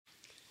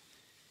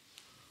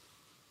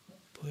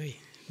Boy,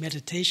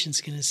 meditation's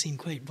going to seem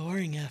quite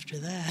boring after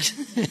that.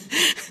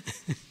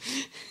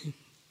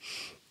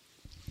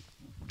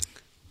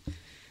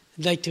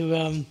 I'd like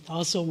to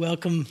also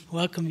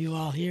welcome you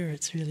all here.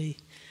 It's really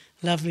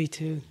lovely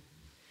to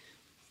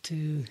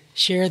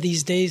share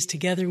these days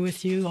together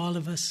with you, all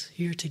of us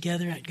here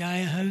together at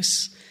Gaia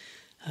House.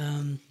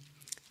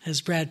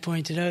 As Brad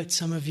pointed out,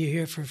 some of you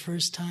here for the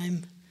first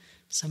time,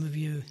 some of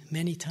you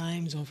many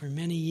times over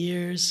many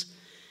years.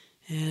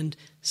 And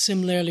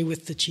similarly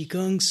with the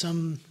QiGong,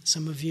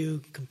 some of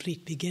you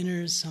complete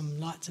beginners, some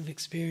lots of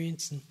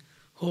experience, and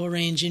whole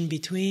range in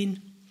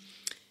between.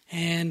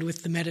 And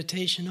with the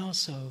meditation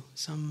also,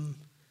 some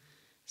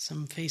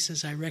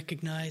faces I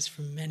recognize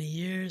from many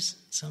years,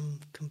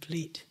 some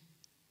complete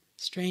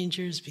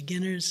strangers,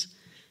 beginners.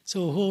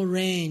 So a whole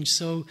range.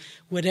 So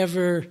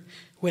whatever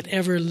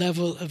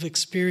level of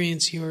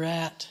experience you're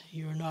at,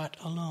 you're not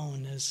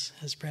alone,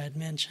 as Brad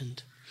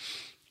mentioned.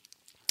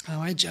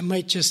 I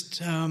might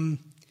just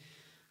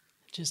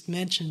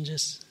mention,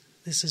 this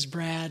is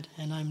Brad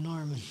and I'm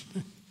Norman.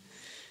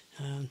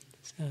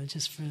 So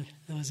just for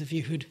those of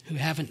you who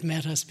haven't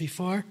met us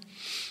before.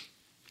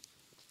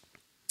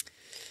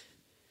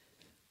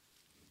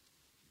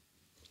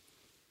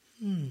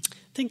 I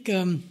think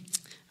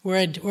where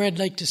I'd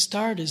like to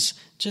start is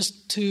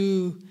just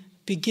to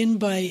begin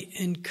by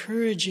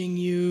encouraging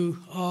you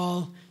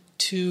all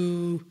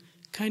to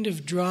kind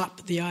of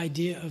drop the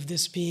idea of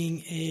this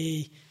being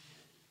a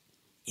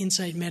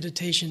insight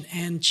meditation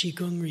and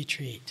QiGong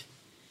retreat,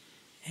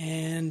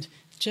 and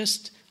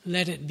just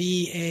let it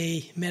be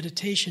a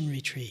meditation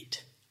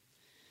retreat.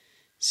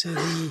 So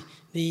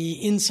the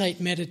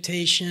insight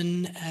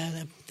meditation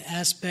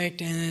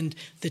aspect and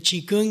the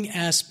QiGong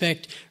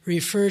aspect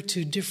refer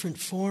to different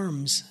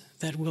forms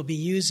that we'll be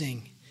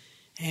using.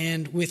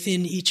 And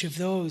within each of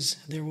those,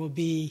 there will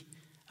be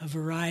a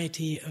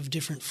variety of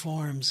different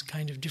forms,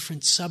 kind of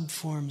different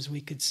sub-forms,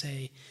 we could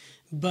say.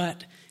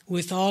 But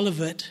with all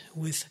of it,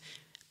 with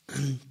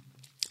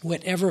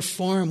whatever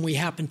form we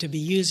happen to be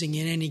using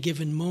in any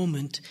given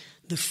moment,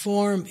 the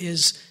form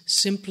is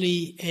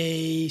simply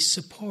a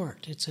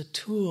support. It's a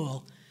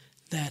tool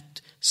that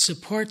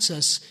supports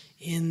us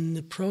in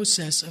the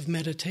process of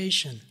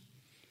meditation.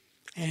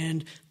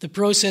 And the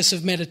process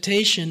of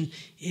meditation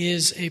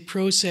is a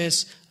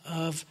process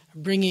of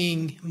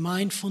bringing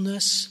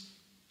mindfulness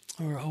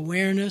or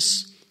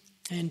awareness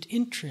and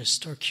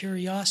interest or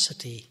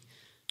curiosity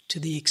to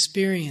the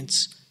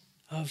experience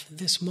of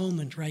this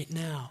moment right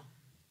now.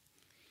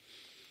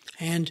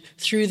 And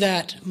through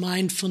that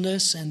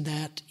mindfulness and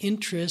that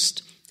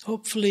interest,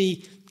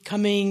 hopefully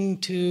coming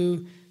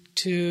to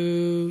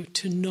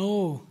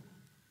know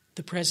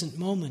the present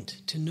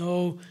moment, to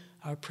know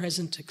our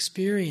present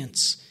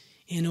experience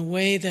in a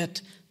way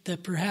that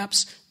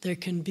perhaps there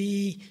can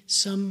be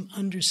some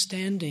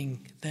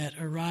understanding that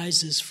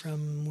arises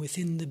from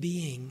within the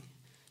being,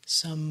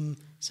 some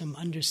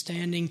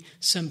understanding,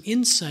 some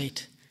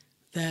insight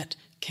that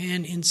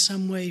can in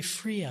some way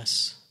free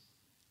us,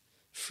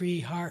 free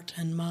heart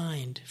and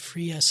mind,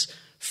 free us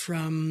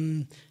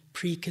from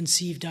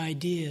preconceived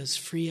ideas,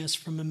 free us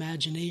from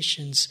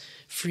imaginations,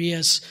 free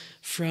us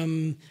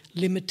from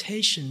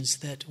limitations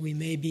that we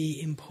may be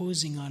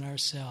imposing on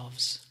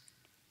ourselves.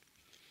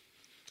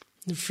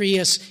 And free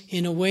us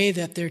in a way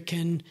that there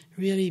can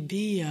really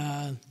be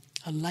a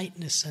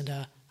lightness and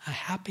a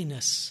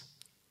happiness,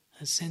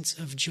 a sense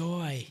of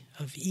joy,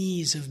 of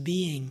ease of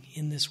being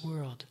in this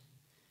world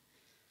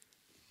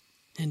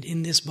and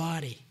in this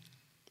body.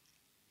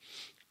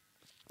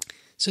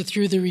 So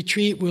through the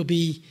retreat, we'll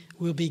be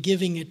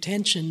giving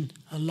attention,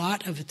 a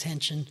lot of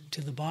attention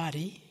to the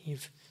body.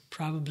 You've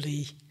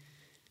probably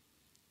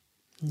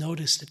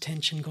noticed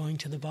attention going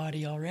to the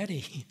body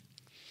already.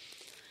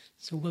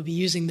 So we'll be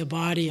using the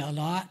body a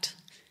lot,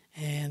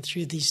 and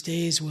through these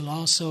days we'll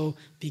also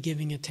be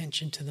giving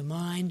attention to the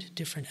mind,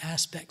 different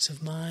aspects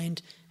of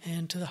mind,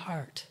 and to the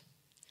heart.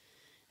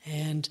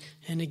 And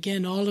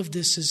again, all of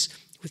this is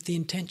with the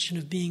intention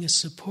of being a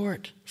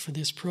support for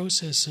this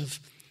process of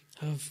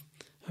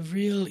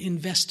real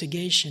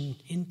investigation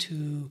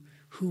into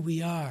who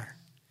we are,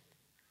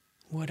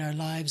 what our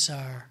lives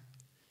are,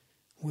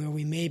 where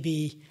we may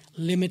be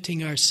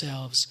limiting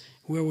ourselves,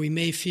 where we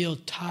may feel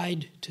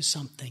tied to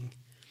something,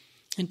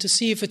 and to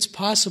see if it's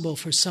possible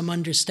for some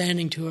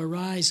understanding to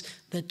arise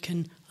that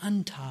can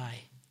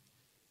untie,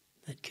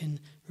 that can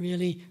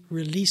really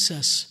release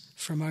us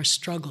from our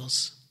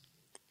struggles.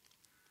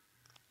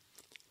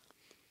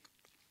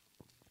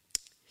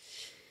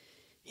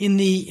 In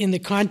the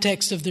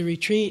context of the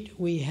retreat,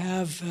 we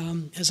have,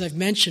 as I've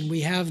mentioned,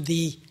 we have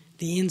the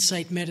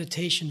insight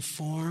meditation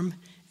form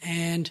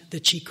and the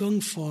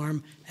QiGong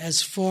form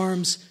as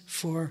forms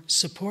for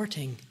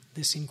supporting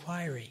this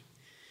inquiry.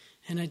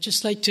 And I'd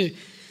just like to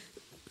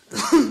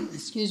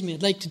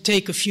I'd like to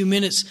take a few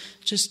minutes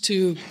just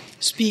to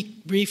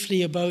speak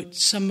briefly about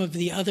some of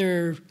the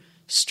other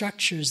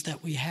structures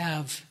that we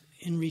have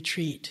in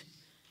retreat,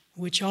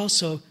 which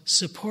also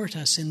support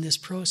us in this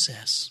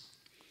process.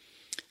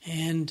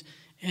 And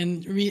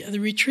the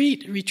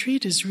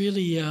retreat is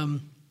really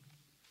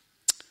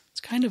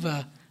it's kind of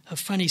a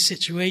funny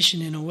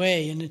situation in a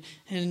way, and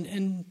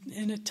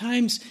at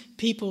times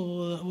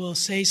people will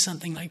say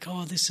something like,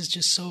 "Oh, this is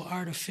just so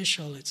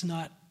artificial. It's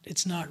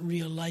not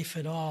real life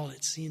at all.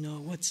 It's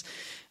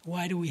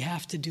why do we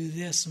have to do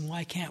this, and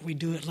why can't we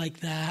do it like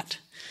that?"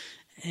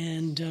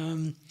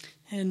 And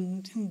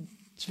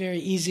it's very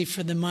easy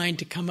for the mind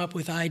to come up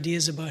with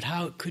ideas about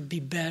how it could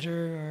be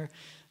better or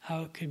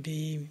how it could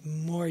be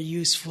more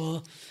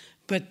useful.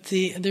 But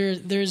the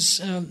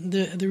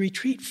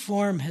retreat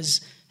form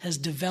has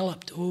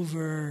developed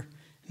over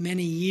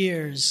many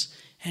years,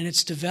 and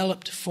it's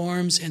developed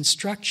forms and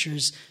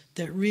structures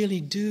that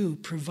really do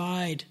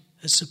provide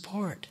a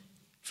support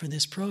for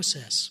this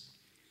process.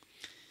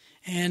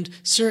 And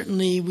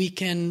certainly we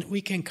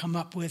can come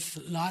up with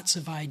lots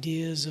of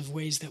ideas of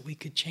ways that we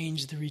could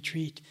change the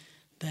retreat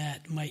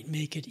that might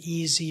make it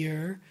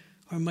easier,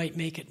 or might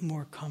make it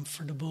more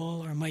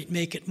comfortable, or might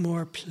make it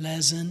more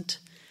pleasant.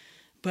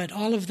 But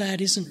all of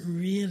that isn't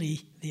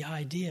really the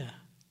idea.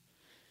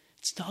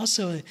 It's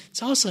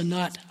also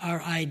not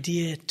our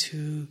idea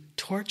to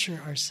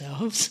torture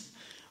ourselves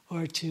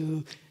or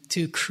to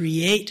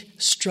create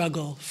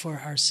struggle for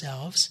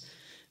ourselves,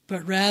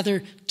 but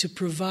rather to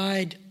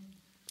provide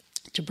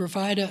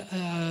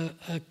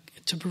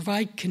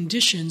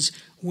conditions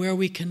where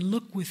we can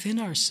look within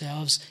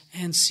ourselves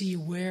and see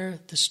where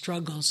the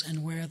struggles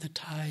and where the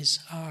ties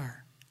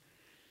are,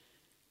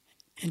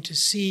 and to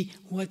see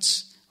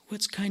what's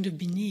kind of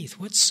beneath,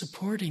 what's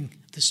supporting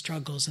the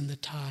struggles and the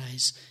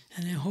ties,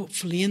 and then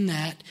hopefully in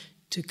that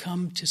to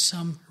come to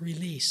some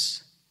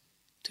release,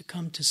 to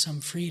come to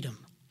some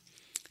freedom.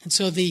 And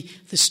so the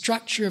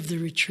structure of the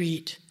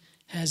retreat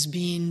has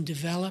been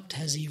developed,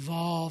 has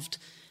evolved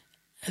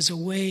as a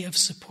way of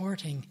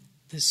supporting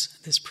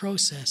this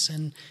process.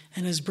 And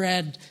as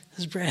Brad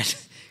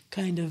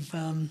kind of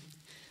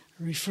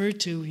referred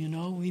to,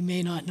 we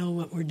may not know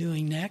what we're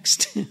doing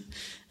next.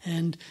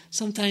 And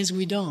sometimes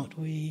we don't.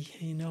 We,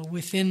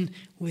 within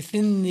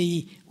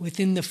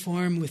the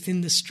form,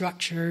 within the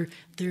structure,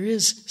 there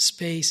is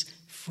space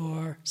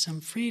for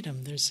some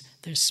freedom. There's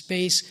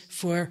space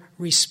for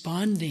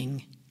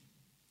responding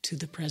to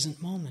the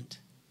present moment,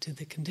 to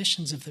the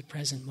conditions of the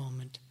present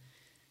moment.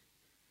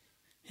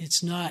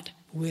 It's not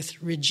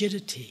with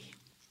rigidity.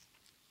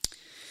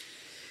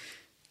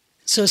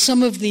 So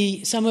some of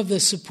the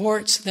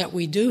supports that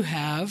we do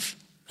have.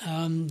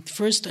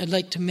 First, I'd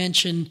like to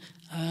mention.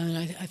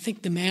 I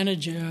think the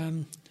manager,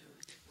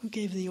 who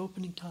gave the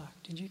opening talk?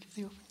 Did you give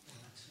the opening talk?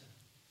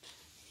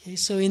 Okay,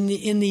 so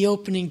in the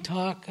opening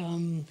talk,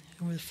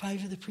 were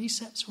 5 of the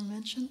precepts were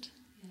mentioned?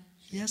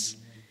 Yes?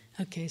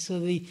 Okay, so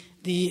the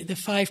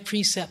 5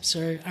 precepts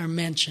are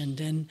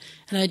mentioned, and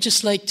I'd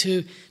just like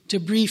to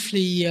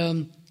briefly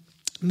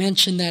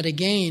mention that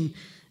again,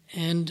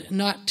 and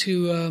not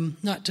to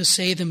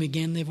say them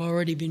again. They've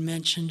already been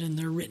mentioned, and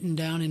they're written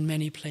down in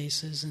many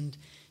places, and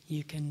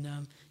you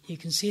can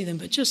see them.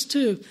 But just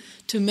to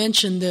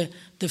mention the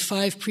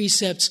 5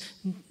 precepts,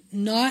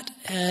 not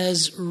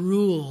as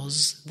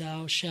rules,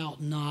 thou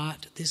shalt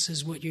not, this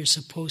is what you're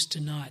supposed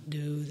to not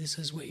do, this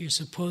is what you're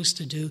supposed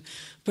to do,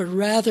 but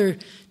rather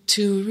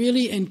to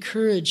really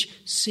encourage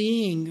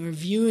seeing or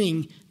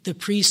viewing the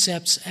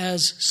precepts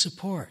as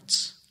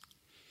supports.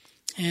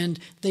 And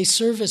they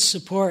serve as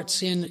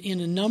supports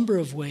in a number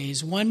of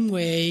ways. One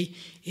way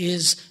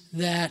is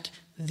that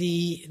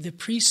the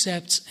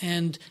precepts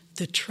and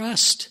the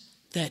trust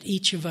that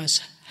each of us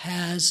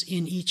has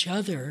in each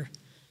other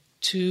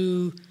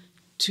to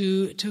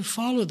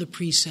follow the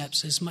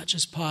precepts as much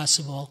as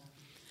possible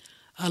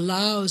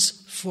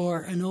allows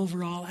for an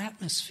overall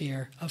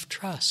atmosphere of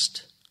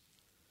trust.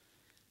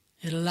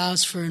 It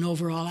allows for an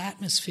overall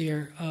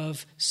atmosphere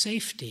of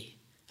safety,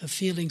 of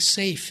feeling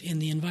safe in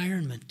the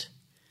environment,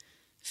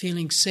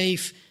 feeling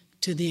safe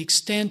to the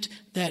extent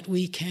that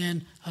we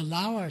can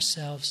allow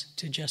ourselves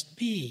to just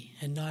be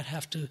and not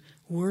have to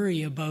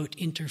worry about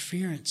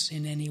interference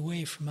in any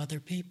way from other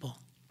people.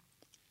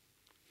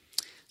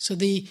 So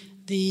the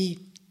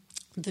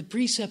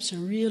precepts are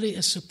really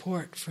a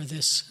support for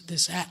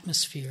this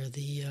atmosphere,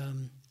 the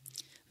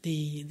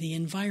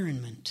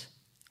environment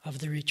of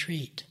the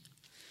retreat.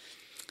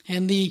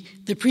 And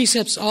the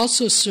precepts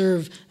also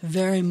serve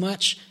very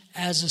much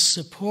as a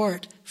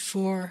support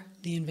for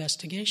the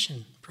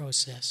investigation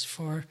process,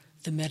 for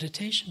the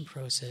meditation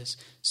process.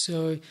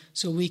 So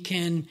we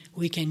can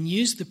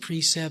use the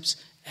precepts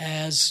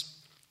as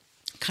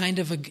kind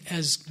of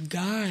as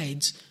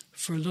guides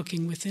for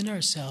looking within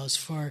ourselves,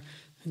 for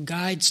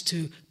guides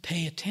to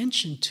pay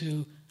attention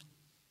to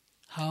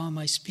how am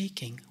I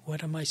speaking,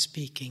 what am I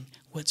speaking,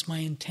 what's my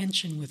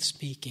intention with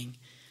speaking,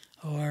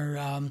 or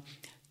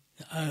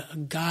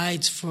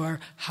guides for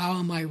how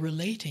am I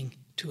relating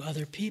to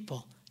other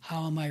people,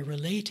 how am I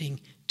relating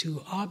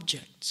to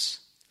objects.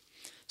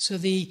 So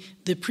the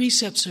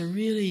precepts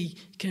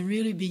can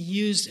really be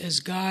used as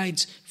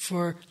guides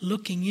for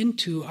looking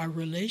into our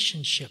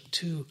relationship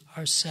to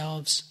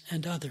ourselves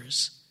and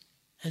others,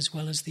 as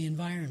well as the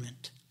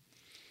environment.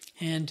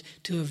 And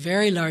to a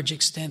very large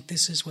extent,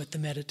 this is what the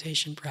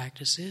meditation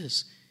practice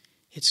is.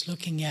 It's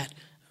looking at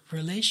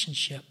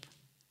relationship,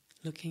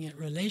 looking at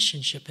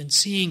relationship and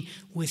seeing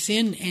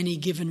within any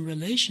given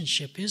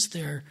relationship, is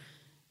there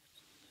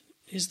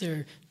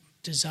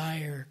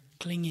desire,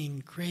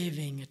 clinging,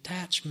 craving,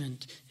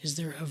 attachment? Is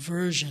there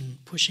aversion,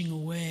 pushing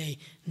away,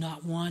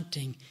 not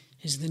wanting?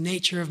 Is the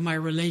nature of my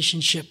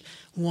relationship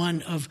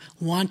one of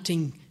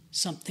wanting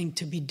something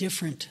to be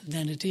different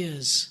than it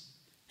is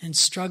and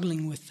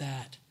struggling with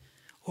that?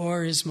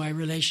 Or is my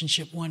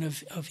relationship one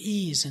of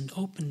ease and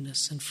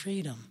openness and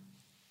freedom?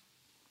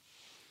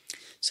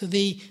 So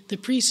the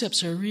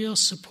precepts are real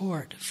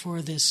support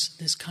for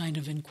this kind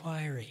of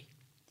inquiry.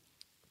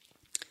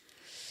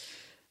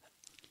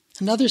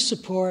 Another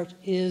support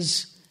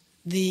is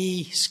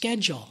the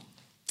schedule.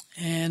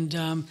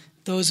 And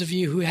those of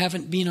you who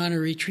haven't been on a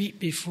retreat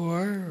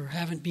before or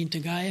haven't been to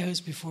Gaia House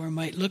before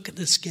might look at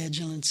the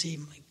schedule and see,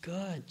 my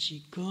God,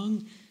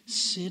 QiGong,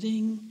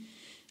 sitting,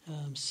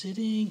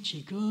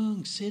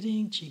 QiGong,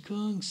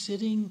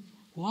 sitting,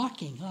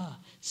 walking,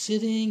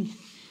 sitting,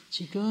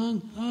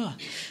 QiGong,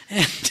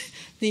 And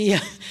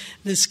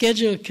the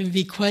schedule can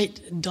be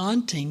quite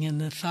daunting,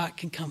 and the thought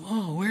can come,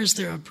 where's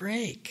there a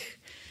break?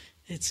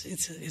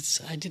 It's.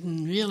 I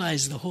didn't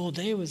realize the whole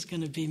day was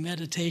going to be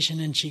meditation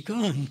and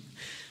QiGong.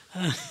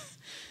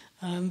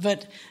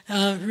 But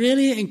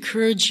really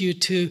encourage you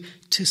to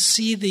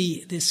see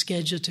the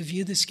schedule, to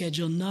view the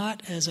schedule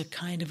not as a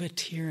kind of a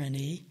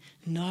tyranny,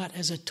 not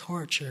as a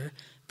torture,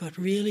 but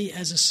really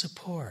as a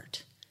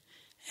support.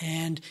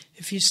 And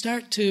if you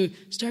start to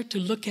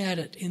look at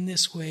it in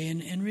this way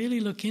and really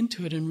look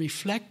into it and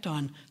reflect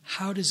on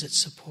how does it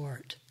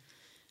support,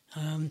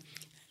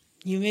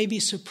 you may be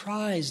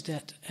surprised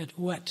at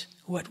what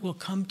will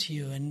come to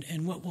you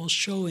and what will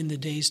show in the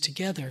days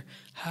together,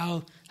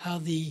 how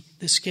the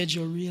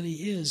schedule really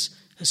is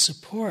a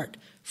support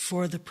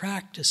for the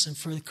practice and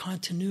for the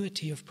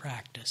continuity of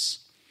practice.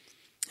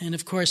 And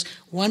of course,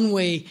 one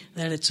way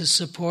that it's a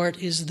support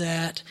is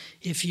that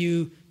if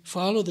you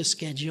follow the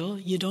schedule,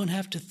 you don't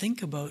have to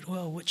think about,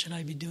 what should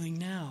I be doing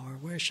now, or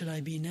where should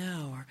I be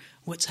now, or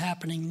what's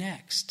happening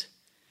next.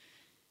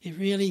 It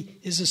really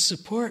is a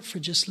support for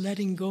just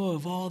letting go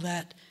of all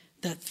that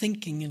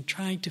thinking and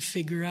trying to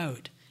figure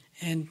out,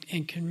 and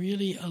can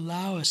really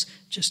allow us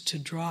just to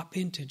drop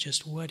into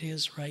just what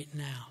is right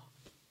now,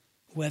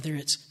 whether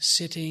it's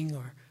sitting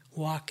or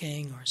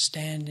walking or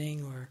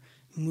standing or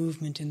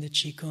movement in the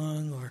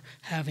QiGong or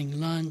having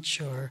lunch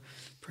or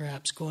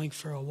perhaps going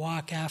for a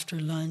walk after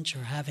lunch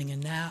or having a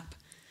nap,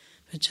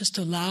 but just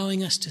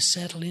allowing us to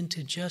settle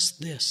into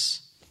just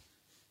this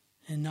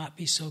and not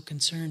be so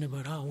concerned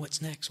about, what's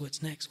next.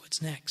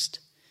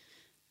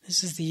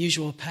 This is the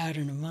usual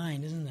pattern of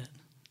mind, isn't it?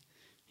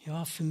 You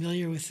all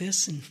familiar with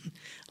this in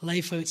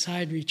life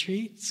outside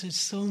retreats? There's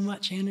so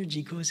much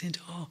energy goes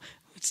into,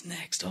 what's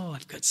next?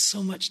 I've got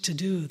so much to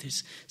do.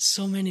 There's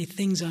so many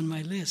things on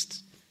my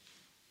list.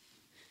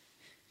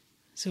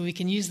 So we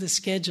can use the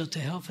schedule to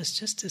help us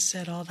just to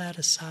set all that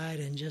aside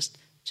and just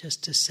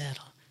to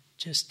settle,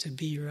 just to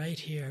be right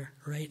here,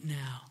 right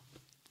now.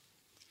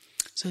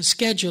 So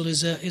schedule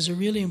is a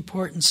really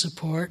important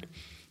support,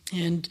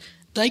 and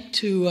I'd like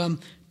to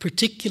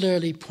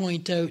particularly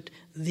point out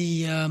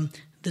the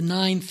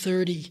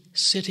 9:30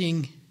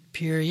 sitting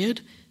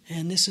period,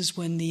 and this is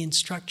when the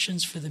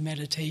instructions for the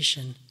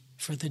meditation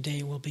for the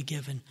day will be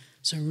given.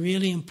 So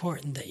really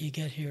important that you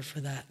get here for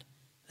that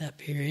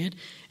period.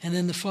 And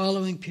then the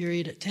following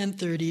period at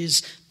 10:30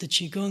 is the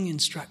QiGong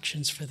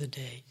instructions for the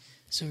day.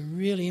 So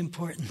really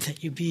important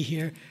that you be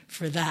here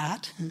for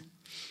that.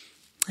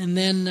 And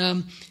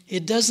then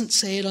it doesn't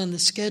say it on the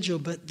schedule,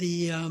 but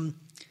the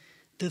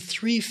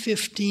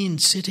 3:15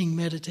 sitting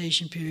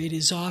meditation period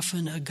is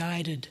often a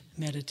guided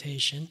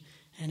meditation,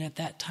 and at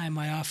that time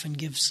I often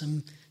give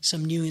some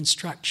new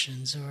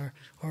instructions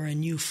or a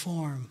new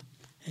form,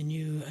 a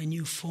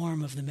new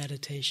form of the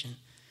meditation.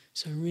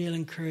 So real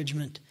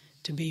encouragement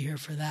to be here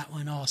for that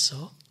one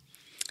also.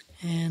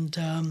 And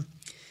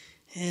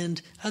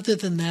other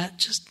than that,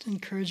 just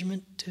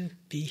encouragement to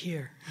be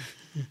here.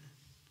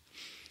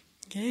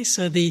 Okay,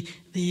 so the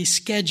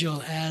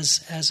schedule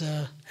as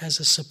a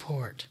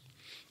support.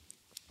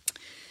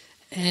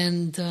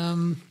 And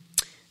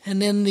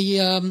then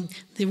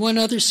the one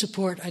other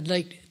support I'd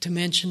like to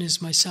mention is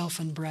myself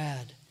and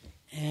Brad.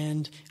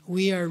 And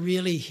we are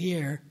really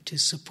here to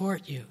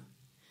support you.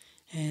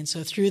 And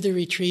so through the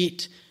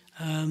retreat,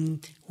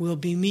 we'll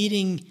be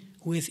meeting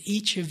with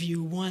each of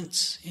you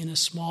once in a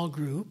small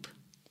group,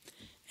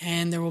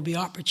 and there will be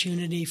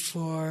opportunity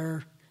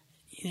for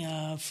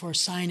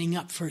signing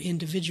up for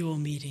individual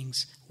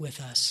meetings with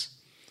us.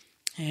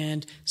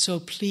 And so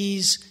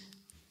please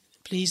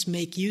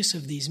make use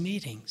of these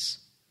meetings.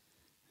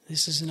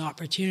 This is an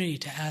opportunity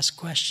to ask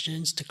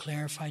questions, to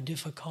clarify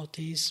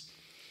difficulties.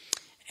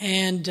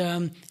 And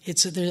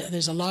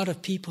there's a lot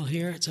of people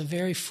here. It's a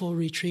very full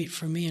retreat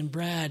for me and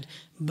Brad,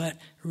 but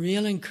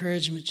real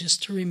encouragement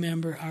just to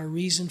remember our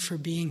reason for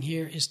being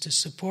here is to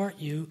support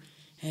you.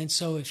 And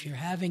so if you're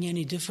having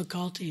any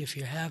difficulty, if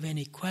you have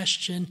any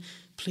question,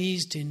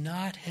 please do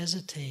not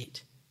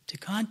hesitate to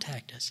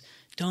contact us.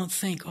 Don't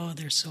think,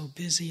 they're so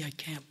busy, I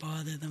can't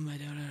bother them.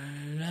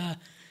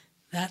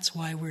 That's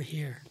why we're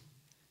here.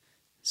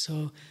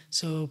 So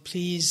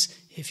please,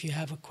 if you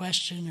have a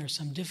question or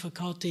some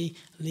difficulty,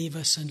 leave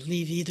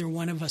either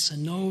one of us a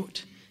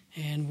note,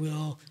 and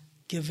we'll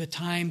give a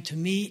time to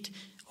meet.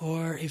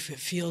 Or if it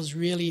feels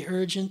really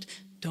urgent,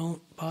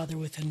 don't bother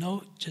with a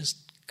note.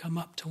 Just come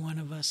up to one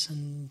of us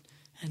and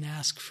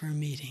ask for a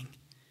meeting,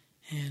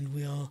 and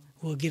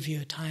we'll give you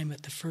a time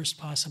at the first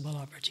possible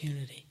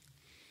opportunity.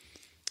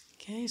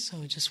 Okay, so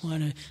I just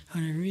want to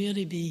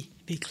really be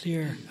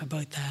clear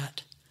about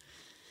that.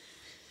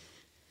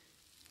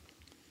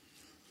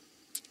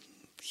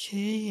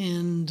 Okay,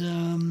 and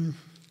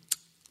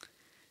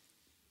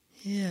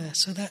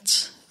so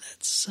that's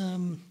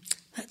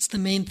the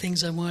main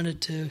things I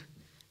wanted to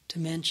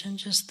mention.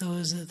 Just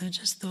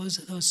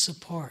those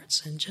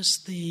supports, and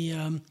just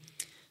the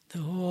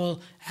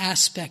whole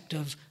aspect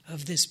of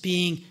this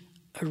being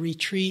a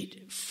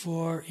retreat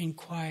for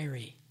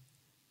inquiry,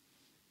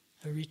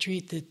 a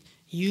retreat that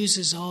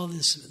uses all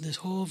this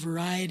whole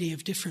variety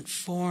of different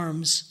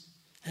forms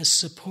as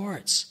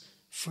supports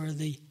for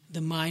the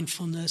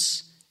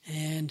mindfulness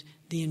and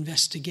the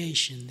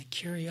investigation, the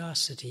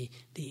curiosity,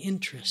 the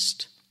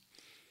interest,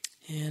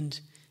 and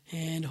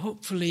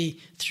hopefully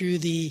through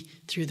the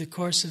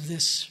course of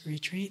this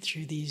retreat,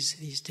 through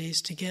these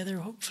days together,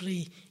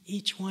 hopefully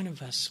each one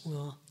of us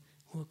will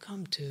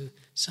come to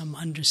some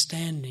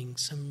understanding,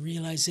 some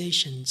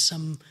realization,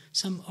 some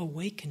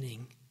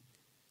awakening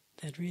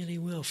that really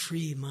will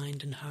free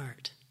mind and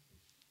heart.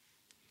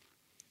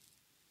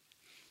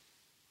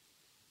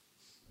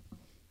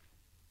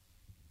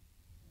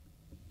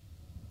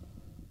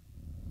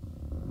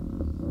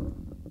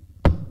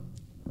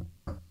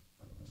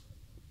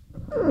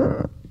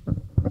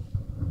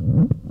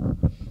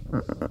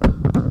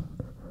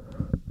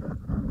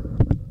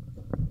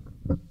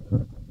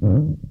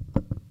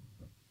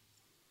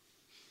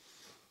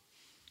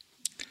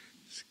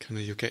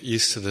 You'll get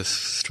used to this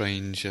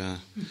strange,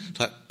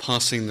 like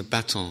passing the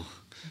baton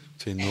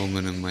between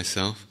Norman and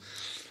myself.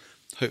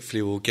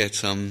 Hopefully we'll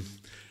get a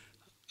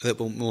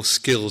little bit more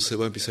skills so it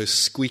won't be so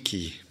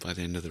squeaky by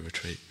the end of the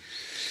retreat.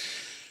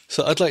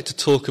 So I'd like to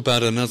talk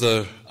about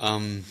another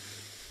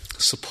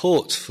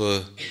support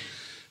for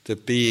the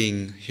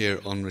being here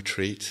on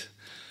retreat,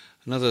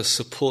 another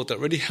support that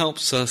really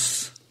helps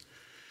us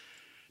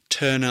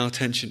turn our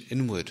attention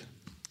inward.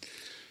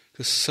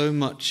 Because so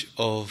much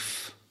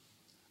of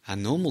our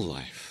normal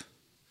life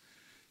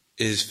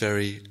is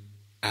very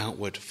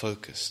outward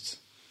focused.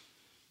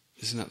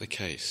 Isn't that the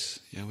case?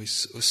 We're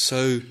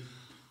so...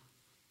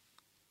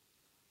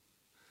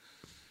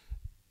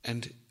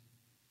 And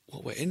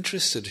what we're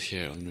interested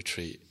here on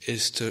retreat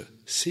is to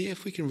see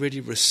if we can really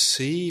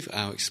receive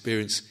our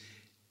experience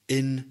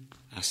in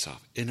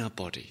ourselves, in our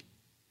body,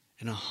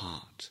 in our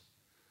heart.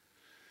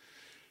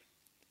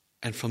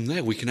 And from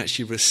there we can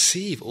actually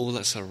receive all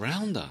that's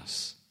around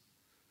us.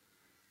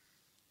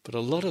 But a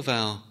lot of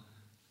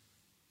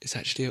it's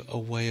actually a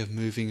way of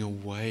moving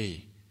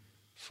away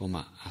from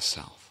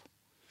ourselves.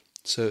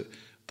 So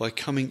by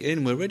coming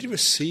in, we're already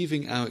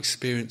receiving our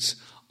experience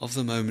of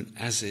the moment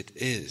as it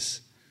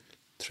is,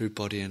 through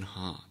body and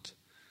heart.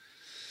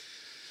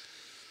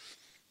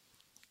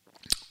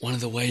 One of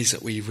the ways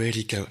that we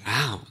really go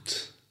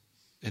out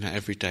in our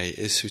everyday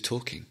is through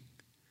talking.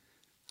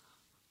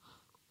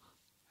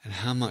 And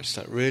how much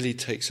that really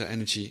takes our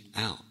energy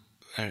out,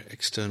 our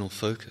external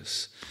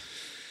focus.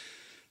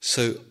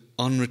 So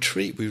on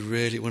retreat,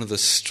 one of the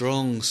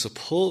strong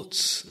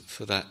supports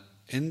for that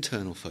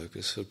internal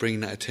focus, for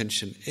bringing that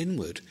attention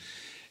inward,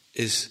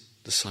 is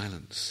the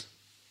silence.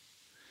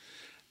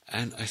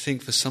 And I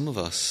think for some of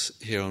us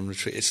here on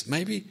retreat, it's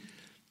maybe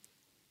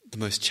the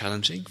most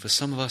challenging. For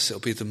some of us,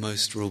 it'll be the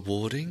most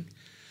rewarding.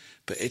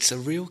 But it's a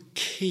real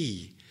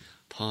key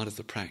part of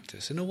the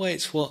practice. In a way,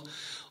 it's what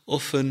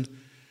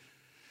often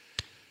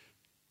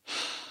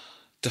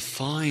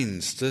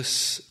defines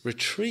this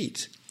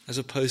retreat, as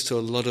opposed to a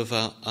lot of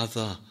our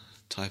other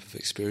type of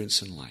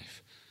experience in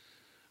life.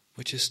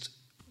 We're just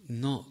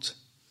not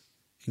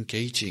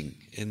engaging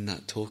in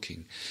that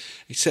talking,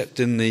 except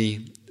in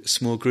the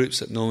small groups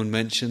that Norman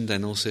mentioned,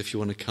 and also if you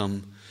want to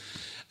come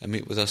and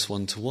meet with us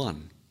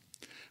one-to-one.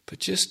 But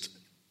just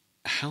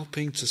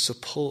helping to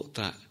support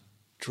that,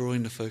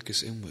 drawing the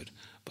focus inward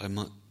by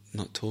not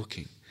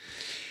talking.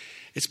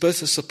 It's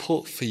both a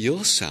support for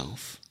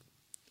yourself,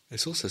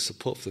 it's also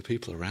support for the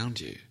people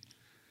around you.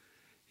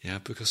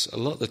 Because a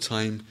lot of the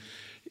time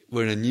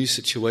we're in a new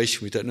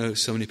situation, we don't know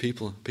so many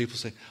people. People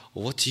say,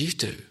 well, what do you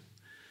do?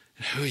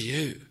 And who are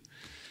you?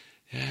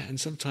 And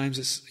sometimes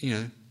it's,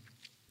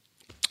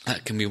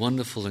 that can be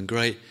wonderful and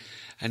great.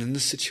 And in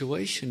this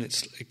situation,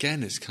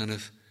 it's kind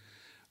of,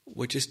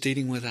 we're just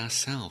dealing with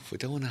ourselves. We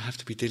don't want to have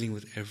to be dealing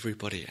with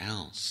everybody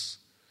else.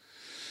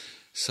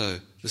 So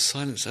the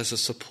silence as a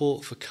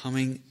support for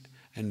coming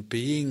and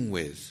being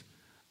with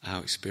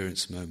our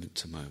experience moment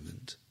to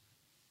moment.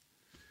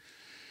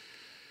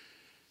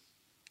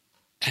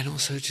 And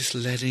also just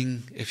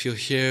letting, if you're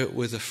here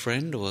with a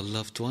friend or a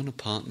loved one, a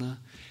partner,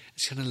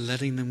 it's kind of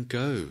letting them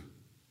go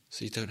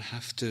so you don't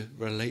have to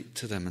relate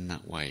to them in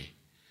that way.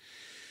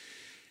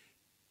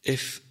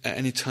 if at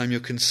any time you're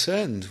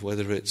concerned,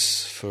 whether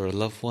it's for a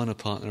loved one, a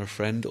partner, a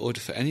friend, or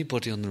for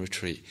anybody on the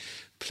retreat,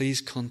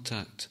 please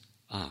contact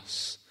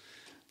us.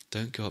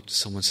 Don't go up to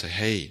someone and say,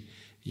 "Hey,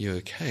 you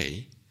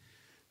okay?"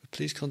 But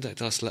please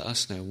contact us, let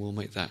us know, and we'll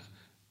make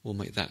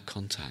that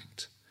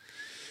contact.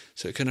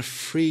 So it kind of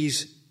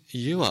frees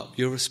you up,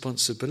 your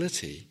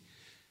responsibility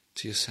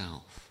to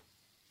yourself.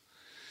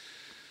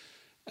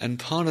 And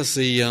part of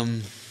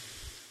the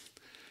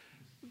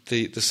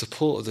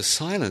support of the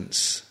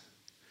silence,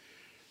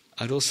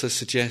 I'd also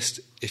suggest,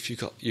 if you've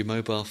got your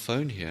mobile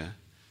phone here,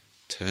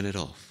 turn it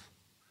off.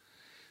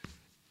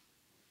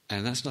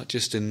 And that's not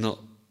just in not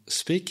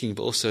speaking,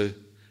 but also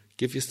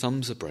give your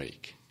thumbs a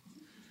break.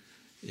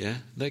 Yeah?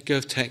 Let go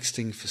of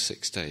texting for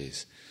 6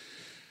 days.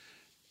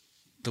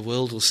 The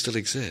world will still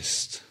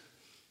exist.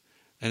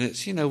 And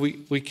it's,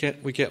 we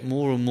get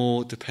more and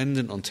more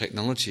dependent on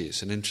technology.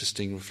 It's an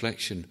interesting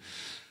reflection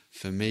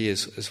for me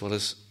as well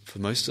as for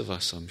most of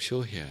us, I'm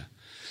sure, here.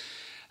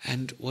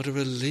 And what a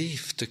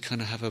relief to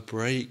kind of have a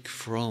break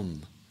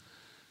from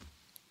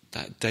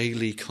that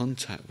daily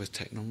contact with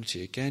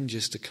technology. Again,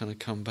 just to kind of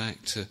come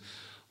back to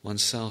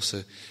oneself.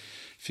 So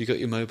if you've got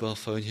your mobile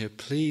phone here,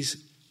 please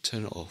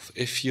turn it off.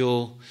 If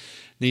you're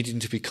needing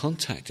to be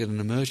contacted in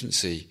an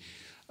emergency,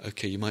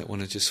 okay, you might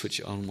want to just switch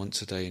it on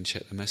once a day and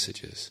check the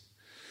messages.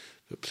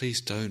 But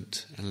please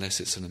don't, unless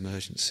it's an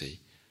emergency,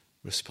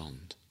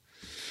 respond.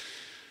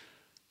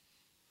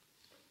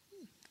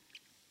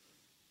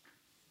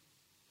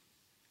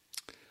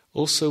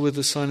 Also with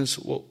the silence,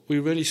 what we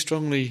really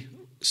strongly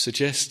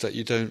suggest that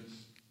you don't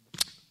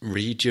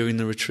read during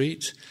the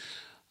retreat.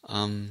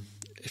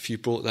 If you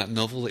brought that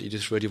novel that you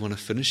just really want to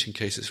finish in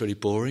case it's really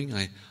boring,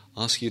 I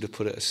ask you to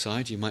put it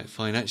aside. You might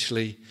find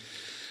actually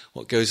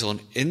what goes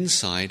on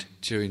inside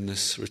during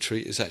this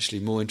retreat is actually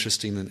more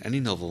interesting than any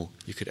novel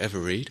you could ever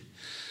read,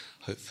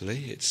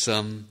 hopefully. It's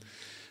the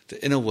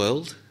inner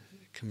world.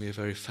 It can be a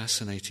very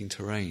fascinating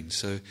terrain.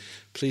 So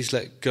please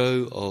let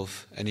go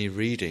of any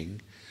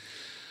reading.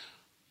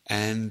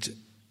 And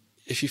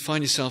if you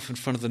find yourself in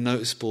front of the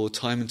notice board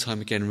time and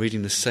time again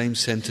reading the same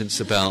sentence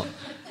about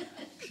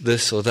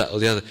this or that or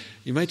the other,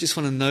 you may just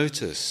want to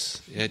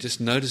notice. Yeah,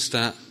 just notice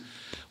that,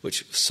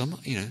 which some of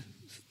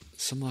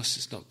us,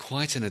 it's not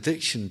quite an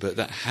addiction, but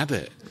that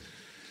habit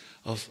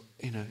of,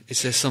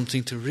 is there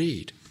something to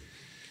read?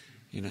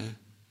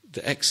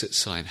 The exit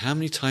sign. How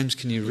many times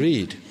can you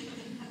read?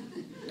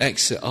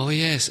 Exit. Oh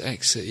yes,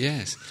 exit.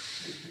 Yes.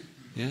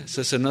 Yeah.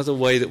 So it's another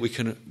way that we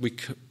can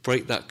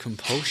break that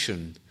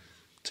compulsion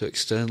to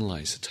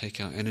externalize, to take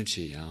our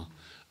energy, our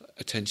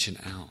attention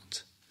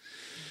out.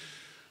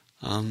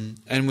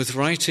 And with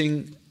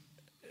writing,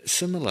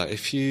 similar.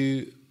 If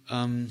you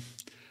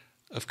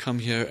have come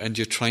here and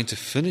you're trying to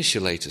finish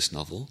your latest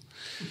novel,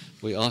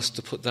 we ask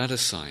to put that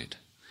aside.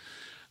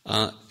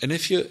 And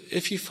if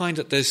you find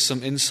that there's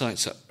some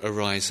insights that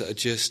arise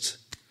that you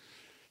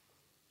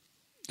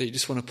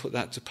just want to put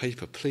that to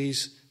paper,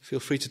 please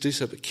feel free to do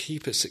so, but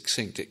keep it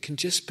succinct. It can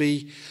just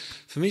be,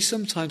 for me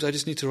sometimes I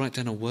just need to write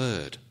down a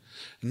word,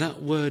 and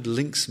that word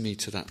links me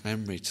to that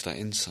memory, to that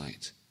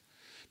insight.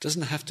 It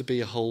doesn't have to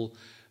be a whole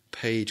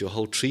page or a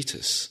whole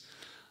treatise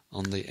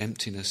on the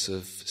emptiness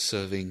of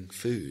serving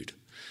food.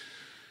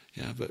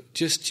 Yeah, but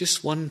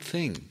just one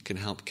thing can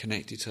help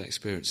connect you to that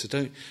experience. So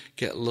don't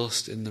get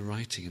lost in the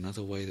writing,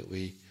 another way that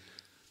we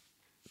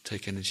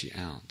take energy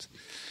out.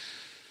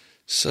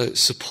 So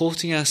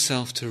supporting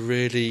ourselves to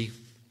really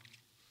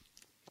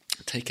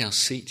take our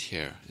seat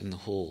here in the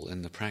hall,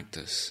 in the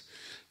practice,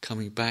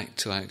 coming back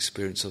to our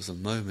experience of the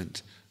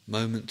moment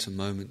to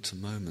moment to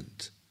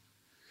moment.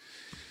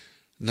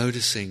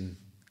 Noticing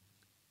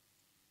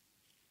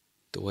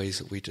the ways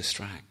that we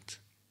distract.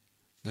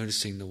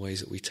 Noticing the ways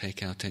that we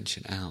take our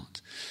attention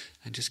out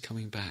and just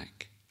coming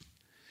back.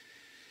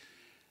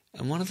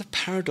 And one of the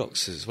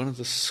paradoxes, one of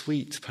the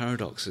sweet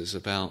paradoxes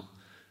about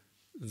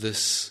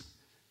this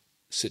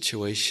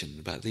situation,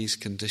 about these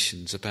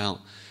conditions,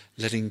 about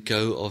letting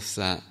go of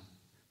that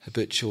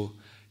habitual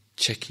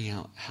checking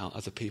out how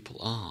other people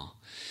are,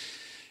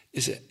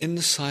 is that in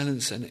the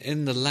silence and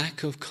in the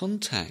lack of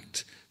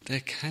contact, there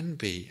can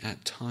be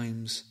at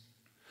times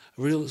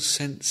a real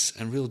sense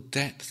and real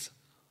depth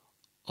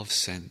of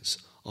sense,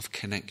 of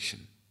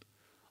connection,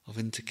 of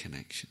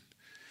interconnection.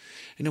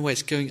 In a way,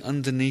 it's going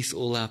underneath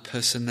all our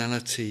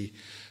personality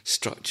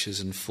structures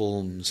and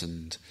forms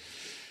and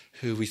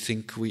who we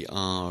think we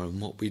are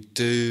and what we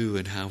do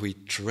and how we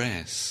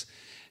dress,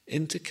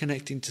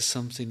 interconnecting to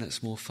something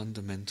that's more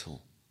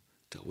fundamental,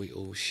 that we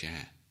all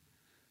share.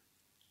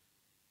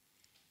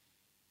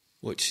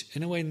 Which,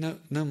 in a way, no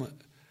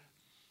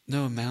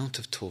amount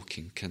of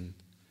talking can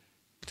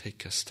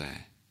take us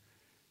there.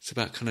 It's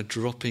about kind of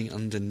dropping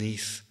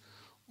underneath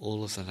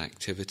all of that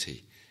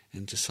activity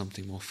into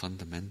something more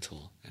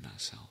fundamental in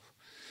ourselves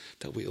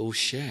that we all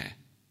share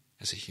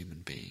as a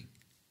human being.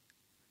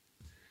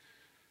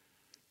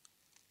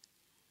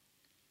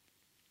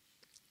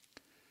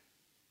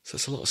 So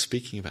it's a lot of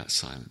speaking about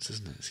silence,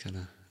 isn't it? It's kind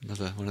of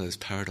another one of those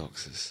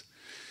paradoxes.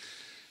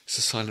 It's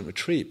a silent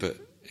retreat, but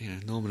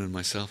Norman and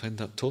myself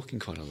end up talking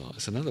quite a lot.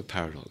 It's another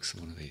paradox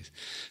of one of these.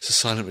 It's a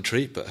silent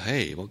retreat, but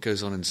hey, what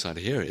goes on inside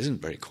of here? It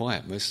isn't very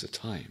quiet most of the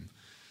time.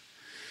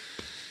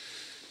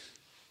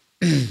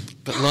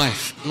 But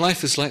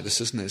life is like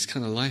this, isn't it? It's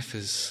kind of, life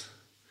is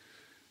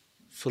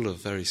full of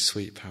very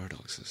sweet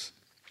paradoxes.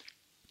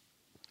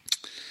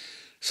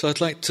 So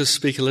I'd like to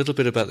speak a little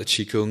bit about the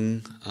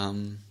QiGong.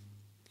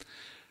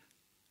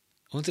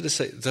 I wanted to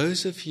say,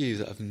 those of you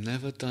that have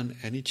never done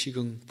any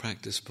QiGong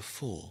practice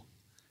before,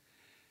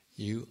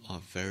 you are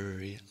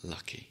very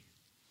lucky.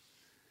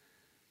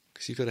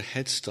 Because you've got a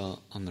head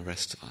start on the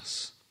rest of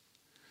us.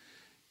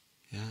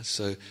 Yeah,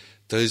 so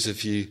those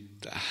of you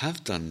that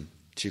have done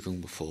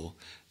QiGong before,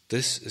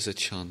 this is a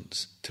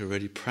chance to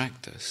really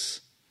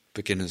practice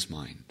beginner's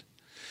mind.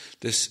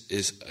 This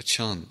is a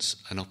chance,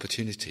 an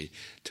opportunity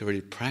to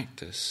really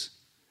practice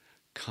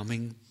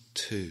coming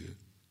to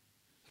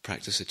the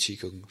practice of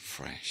QiGong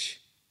fresh.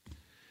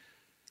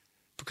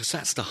 Because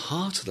that's the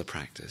heart of the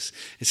practice.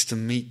 It's to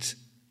meet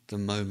the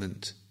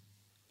moment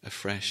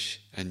afresh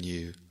and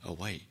new,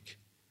 awake.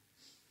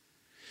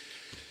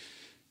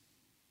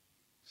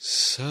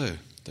 So,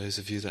 those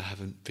of you that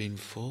haven't been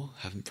before,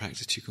 haven't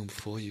practiced QiGong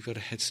before, you've got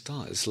a head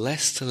start. There's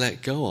less to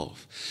let go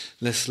of.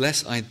 There's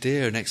less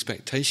idea and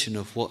expectation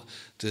of what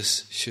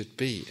this should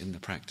be in the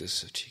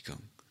practice of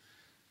QiGong.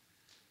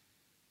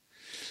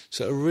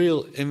 So a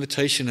real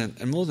invitation,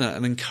 and more than that,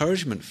 an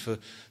encouragement for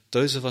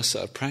those of us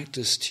that have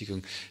practiced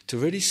QiGong to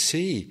really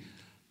see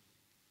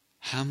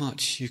how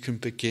much you can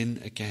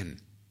begin again.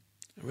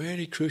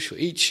 Really crucial.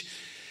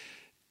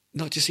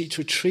 Not just each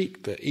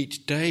retreat, but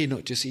each day,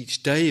 not just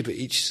each day, but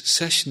each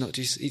session, not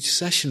just each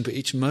session, but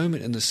each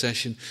moment in the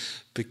session,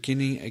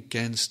 beginning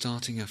again,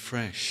 starting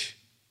afresh.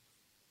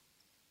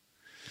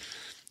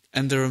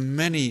 And there are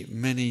many,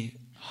 many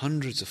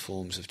hundreds of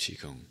forms of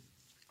QiGong.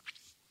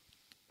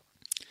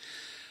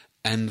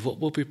 And what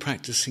we'll be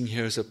practicing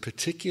here is a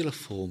particular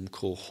form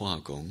called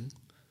QiGong.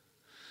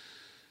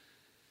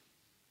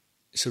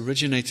 It's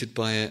originated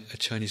by a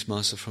Chinese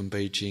master from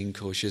Beijing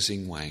called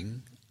Zhizing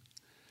Wang.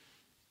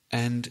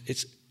 And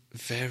it's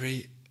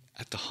very,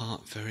 at the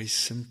heart, very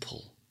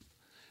simple.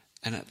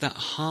 And at that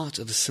heart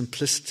of the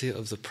simplicity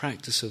of the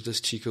practice of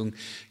this QiGong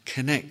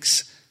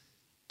connects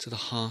to the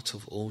heart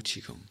of all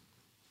QiGong.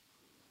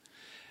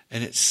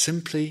 And it's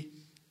simply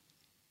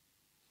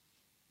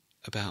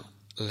about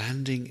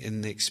landing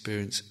in the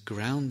experience,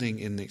 grounding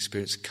in the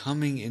experience,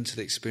 coming into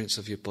the experience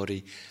of your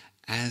body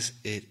as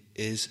it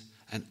is,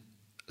 and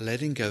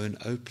letting go and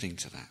opening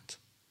to that.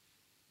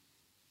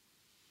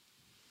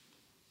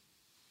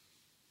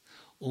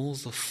 All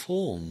the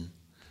form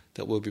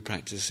that we'll be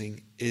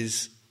practicing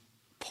is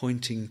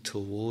pointing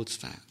towards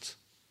that.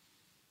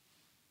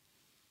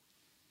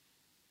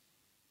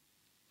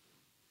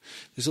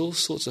 There's all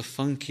sorts of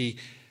funky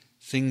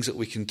things that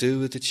we can do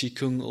with the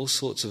QiGong, all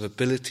sorts of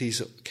abilities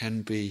that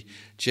can be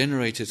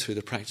generated through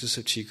the practice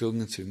of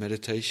QiGong and through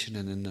meditation,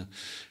 and in the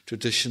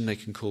tradition they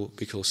can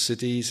be called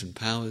siddhis and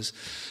powers.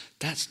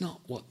 That's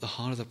not what the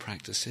heart of the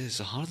practice is.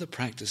 The heart of the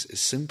practice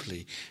is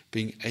simply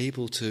being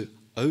able to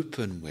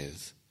open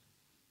with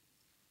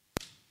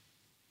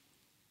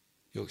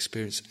your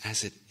experience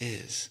as it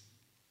is.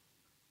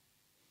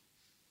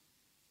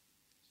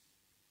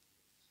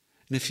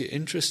 And if you're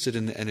interested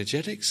in the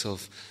energetics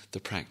of the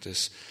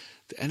practice,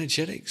 the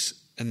energetics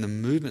and the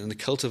movement and the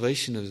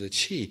cultivation of the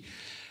qi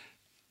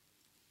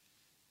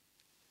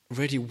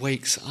really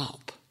wakes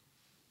up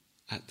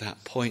at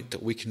that point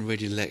that we can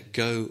really let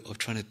go of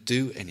trying to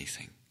do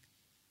anything.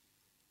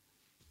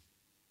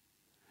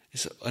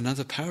 It's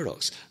another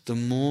paradox. The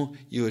more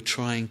you are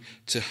trying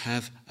to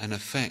have an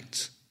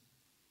effect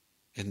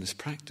in this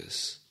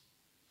practice,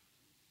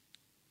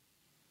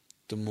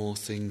 the more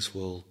things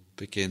will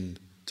begin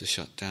to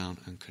shut down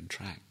and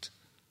contract.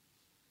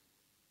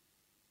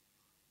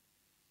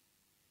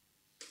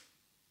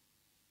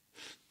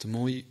 The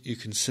more you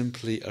can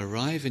simply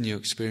arrive in your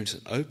experience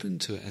and open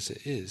to it as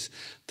it is,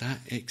 that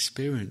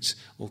experience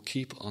will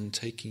keep on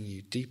taking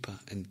you deeper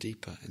and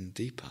deeper and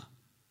deeper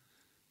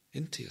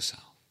into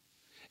yourself,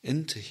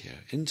 into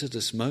here, into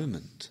this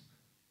moment.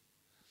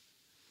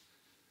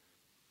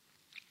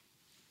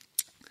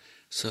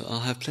 So I'll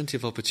have plenty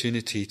of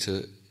opportunity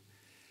to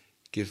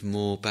give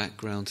more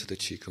background to the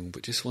QiGong,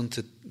 but just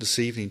wanted this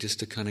evening just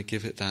to kind of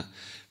give it that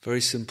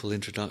very simple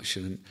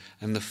introduction.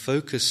 And the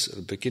focus at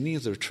the beginning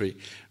of the retreat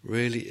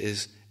really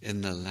is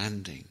in the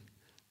landing,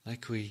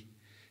 like we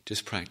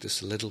just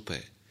practiced a little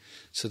bit.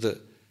 So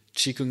that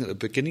QiGong at the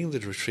beginning of the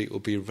retreat will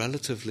be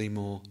relatively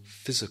more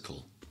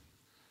physical,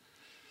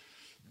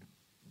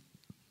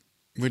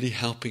 really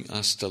helping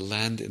us to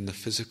land in the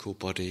physical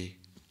body,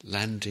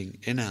 landing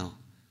in our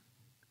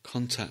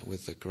contact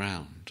with the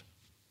ground.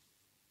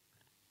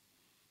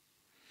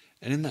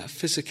 And in that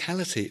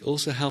physicality,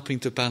 also helping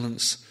to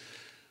balance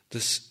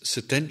this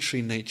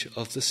sedentary nature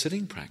of the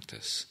sitting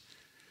practice.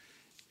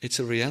 It's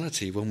a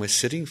reality when we're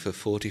sitting for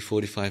 40,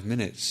 45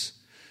 minutes,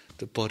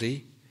 the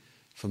body,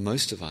 for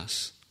most of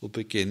us, will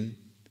begin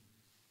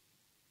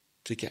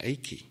to get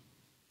achy,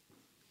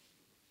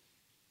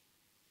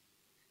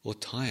 or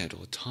tired,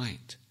 or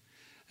tight.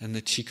 And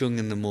the QiGong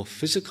and the more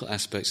physical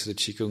aspects of the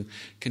QiGong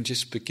can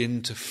just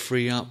begin to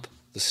free up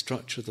the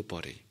structure of the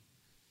body,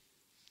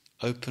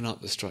 open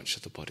up the structure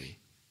of the body,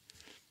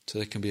 so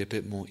there can be a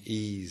bit more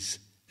ease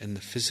in the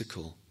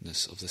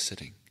physicalness of the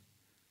sitting.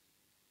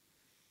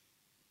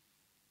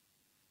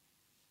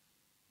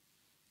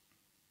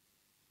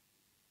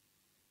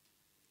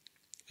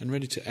 And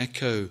ready to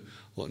echo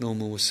what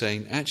Norman was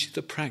saying, actually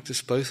the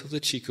practice both of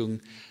the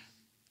QiGong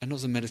and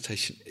of the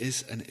meditation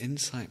is an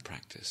insight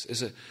practice,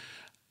 is a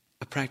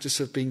practice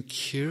of being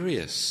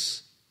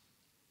curious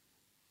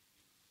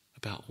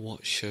about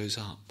what shows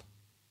up.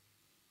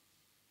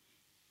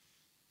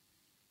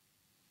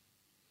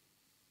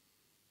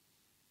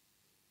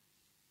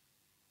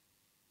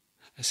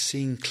 As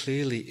seeing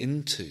clearly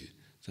into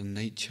the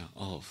nature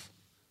of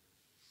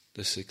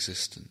this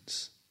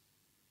existence.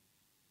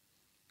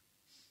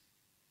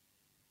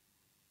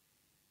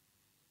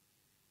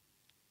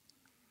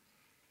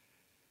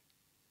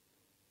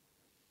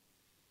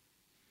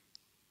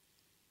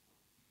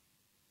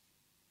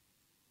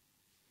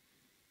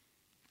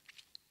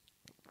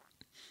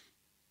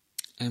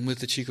 And with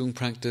the QiGong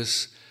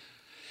practice,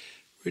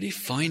 really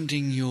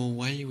finding your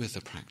way with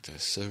the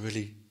practice. So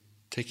really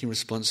taking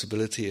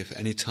responsibility if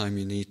any time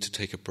you need to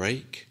take a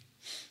break.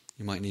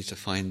 You might need to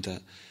find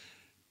that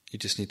you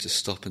just need to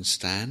stop and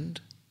stand.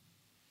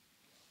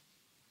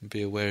 And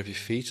be aware of your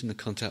feet and the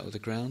contact with the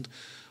ground.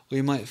 Or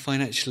you might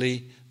find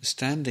actually the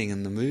standing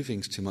and the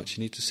moving is too much.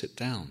 You need to sit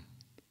down.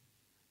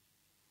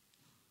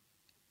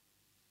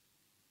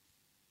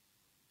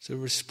 So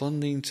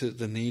responding to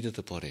the need of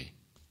the body.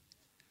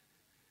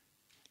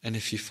 And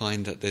if you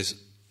find that there's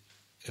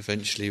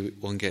eventually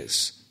one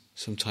gets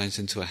sometimes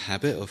into a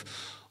habit of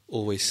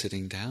always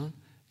sitting down,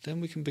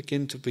 then we can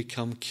begin to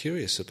become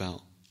curious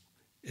about,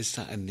 is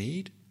that a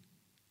need?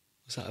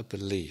 Is that a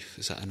belief?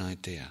 Is that an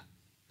idea?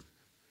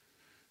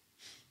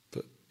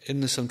 But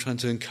in this I'm trying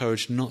to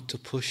encourage not to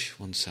push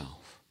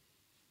oneself.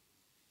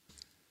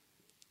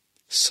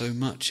 So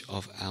much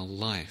of our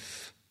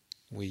life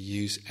we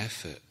use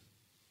effort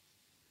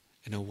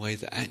in a way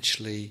that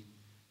actually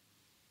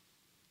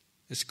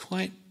is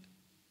quite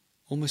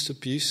almost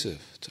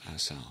abusive to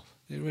ourselves.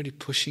 We're really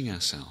pushing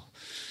ourselves.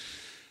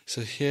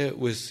 So here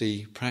with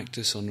the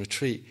practice on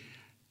retreat,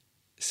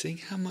 seeing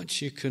how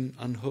much you can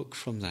unhook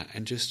from that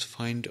and just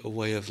find a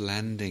way of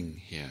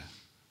landing here.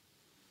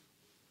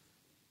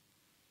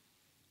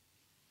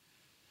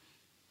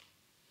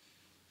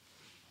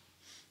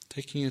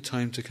 Taking your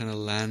time to kind of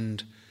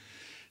land.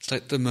 It's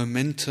like the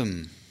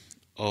momentum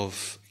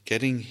of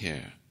getting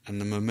here and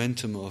the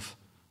momentum of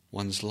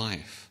one's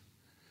life.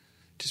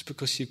 Just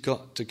because you've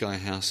got to Gaia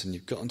House and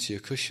you've got onto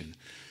your cushion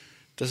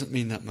doesn't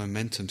mean that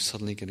momentum's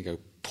suddenly going to go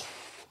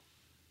poof,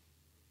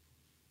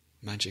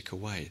 magic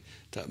away.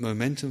 That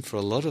momentum for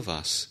a lot of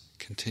us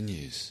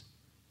continues.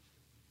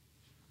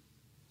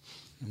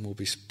 And we'll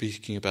be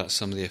speaking about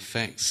some of the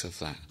effects of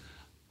that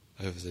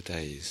over the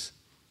days.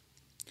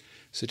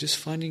 So just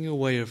finding a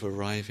way of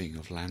arriving,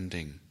 of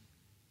landing,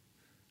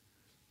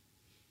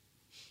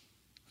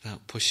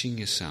 without pushing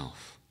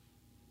yourself.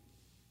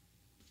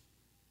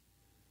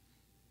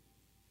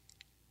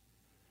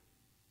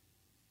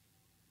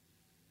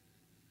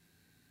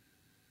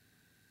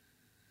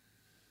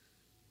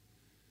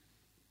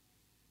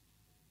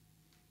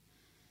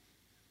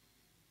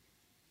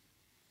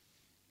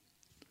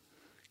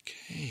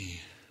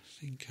 Okay, I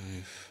think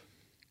I've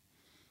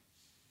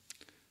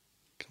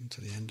come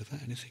to the end of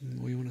that. Anything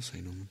more you want to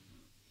say, Norman?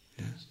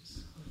 Yeah?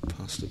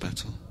 Pass the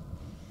baton.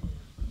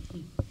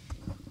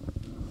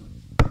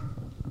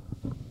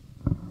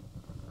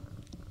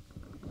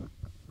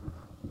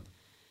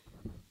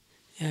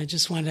 Yeah, I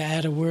just wanted to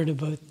add a word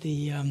about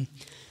the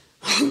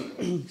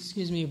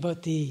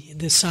about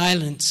the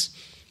silence.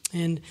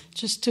 And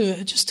just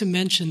to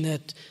mention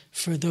that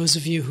for those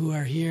of you who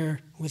are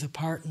here with a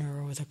partner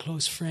or with a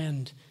close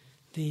friend,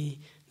 the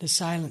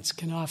silence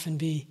can often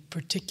be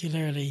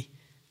particularly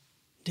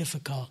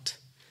difficult.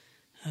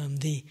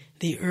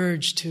 The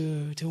urge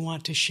to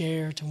want to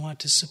share, to want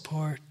to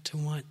support, to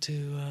want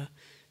to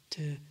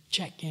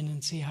check in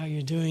and see how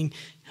you're doing,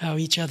 how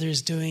each other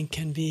is doing,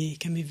 can be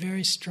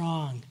very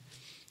strong.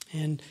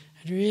 And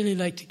I'd really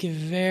like to give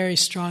very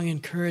strong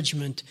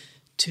encouragement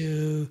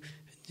to,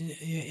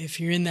 if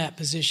you're in that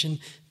position,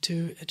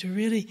 to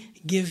really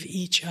give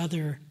each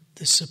other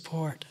the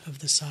support of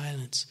the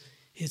silence.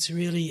 It's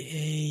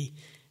really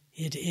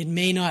it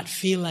may not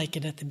feel like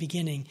it at the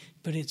beginning,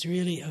 but it's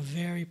really a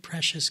very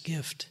precious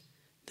gift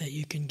that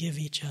you can give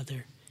each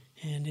other.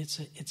 And it's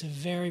a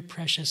very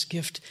precious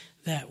gift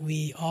that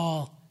we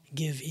all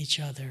give each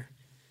other.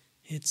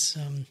 It's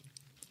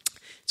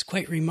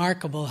quite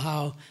remarkable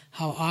how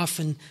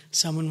often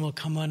someone will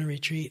come on a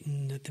retreat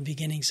and at the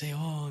beginning say,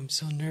 "Oh, I'm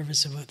so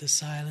nervous about the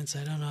silence.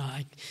 I don't know.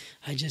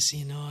 I just,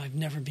 I've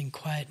never been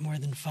quiet more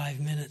than 5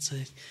 minutes.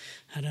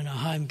 I don't know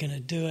how I'm going to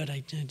do it.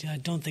 I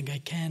don't think I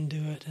can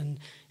do it."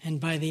 And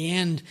by the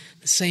end,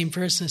 the same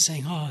person is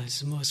saying, "Oh,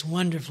 it's the most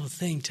wonderful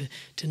thing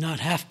to not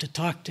have to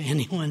talk to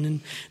anyone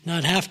and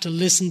not have to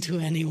listen to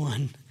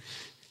anyone."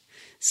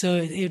 So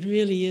it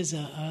really is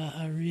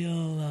a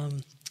real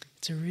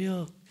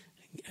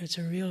it's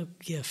a real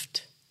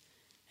gift,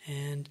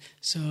 and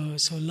so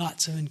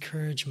lots of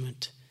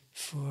encouragement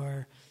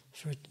for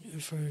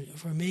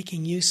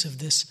making use of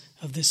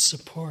this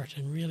support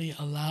and really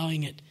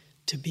allowing it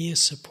to be a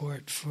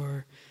support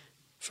for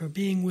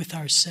being with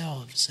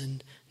ourselves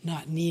and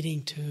not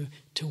needing to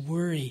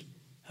worry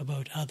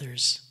about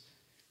others,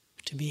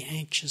 to be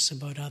anxious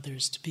about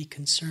others, to be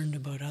concerned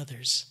about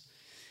others.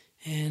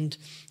 And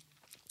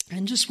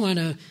just want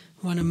to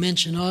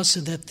mention also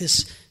that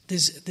this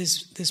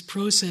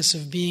process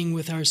of being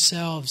with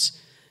ourselves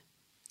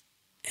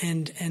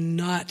and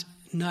not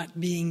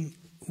being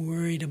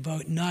worried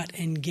about not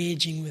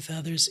engaging with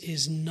others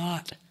is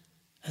not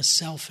a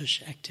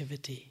selfish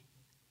activity.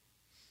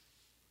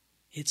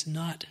 It's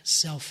not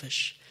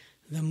selfish.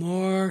 The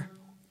more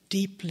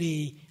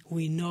deeply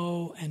we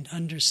know and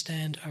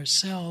understand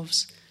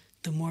ourselves,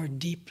 the more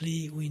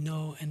deeply we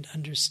know and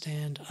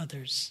understand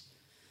others.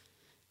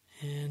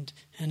 And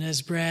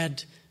as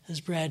Brad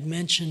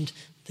mentioned,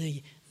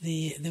 the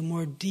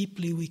more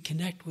deeply we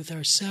connect with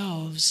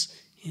ourselves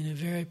in a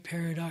very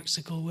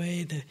paradoxical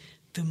way,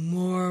 the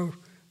more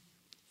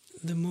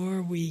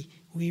we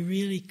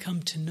really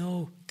come to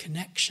know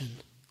connection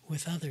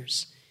with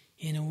others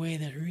in a way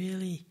that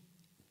really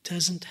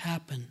doesn't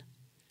happen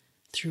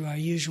through our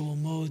usual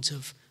modes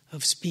of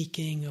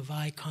speaking, of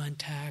eye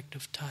contact,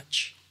 of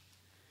touch.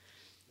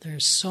 There are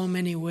so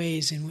many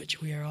ways in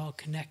which we are all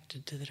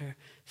connected that are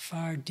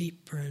far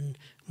deeper and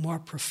more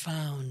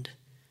profound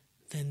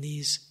than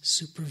these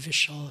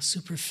superficial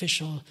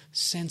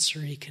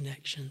sensory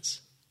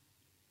connections.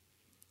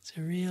 It's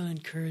a real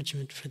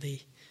encouragement for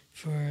the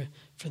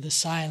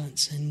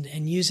silence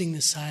and using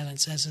the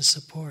silence as a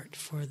support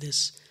for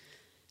this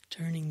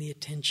turning the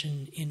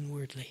attention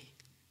inwardly.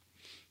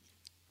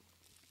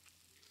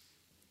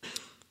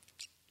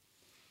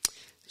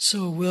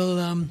 So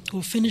we'll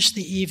finish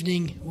the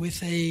evening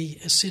with a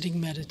sitting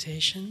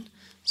meditation.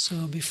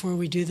 So before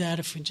we do that,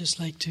 if we'd just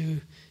like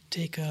to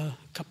take a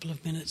couple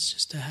of minutes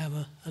just to have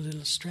a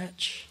little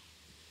stretch.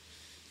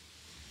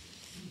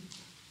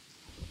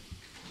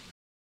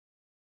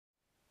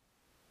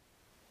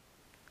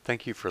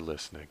 Thank you for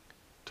listening.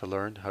 To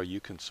learn how you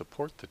can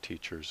support the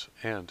teachers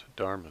and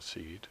Dharma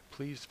Seed,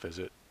 please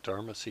visit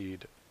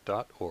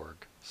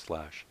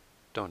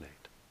dharmaseed.org/donate.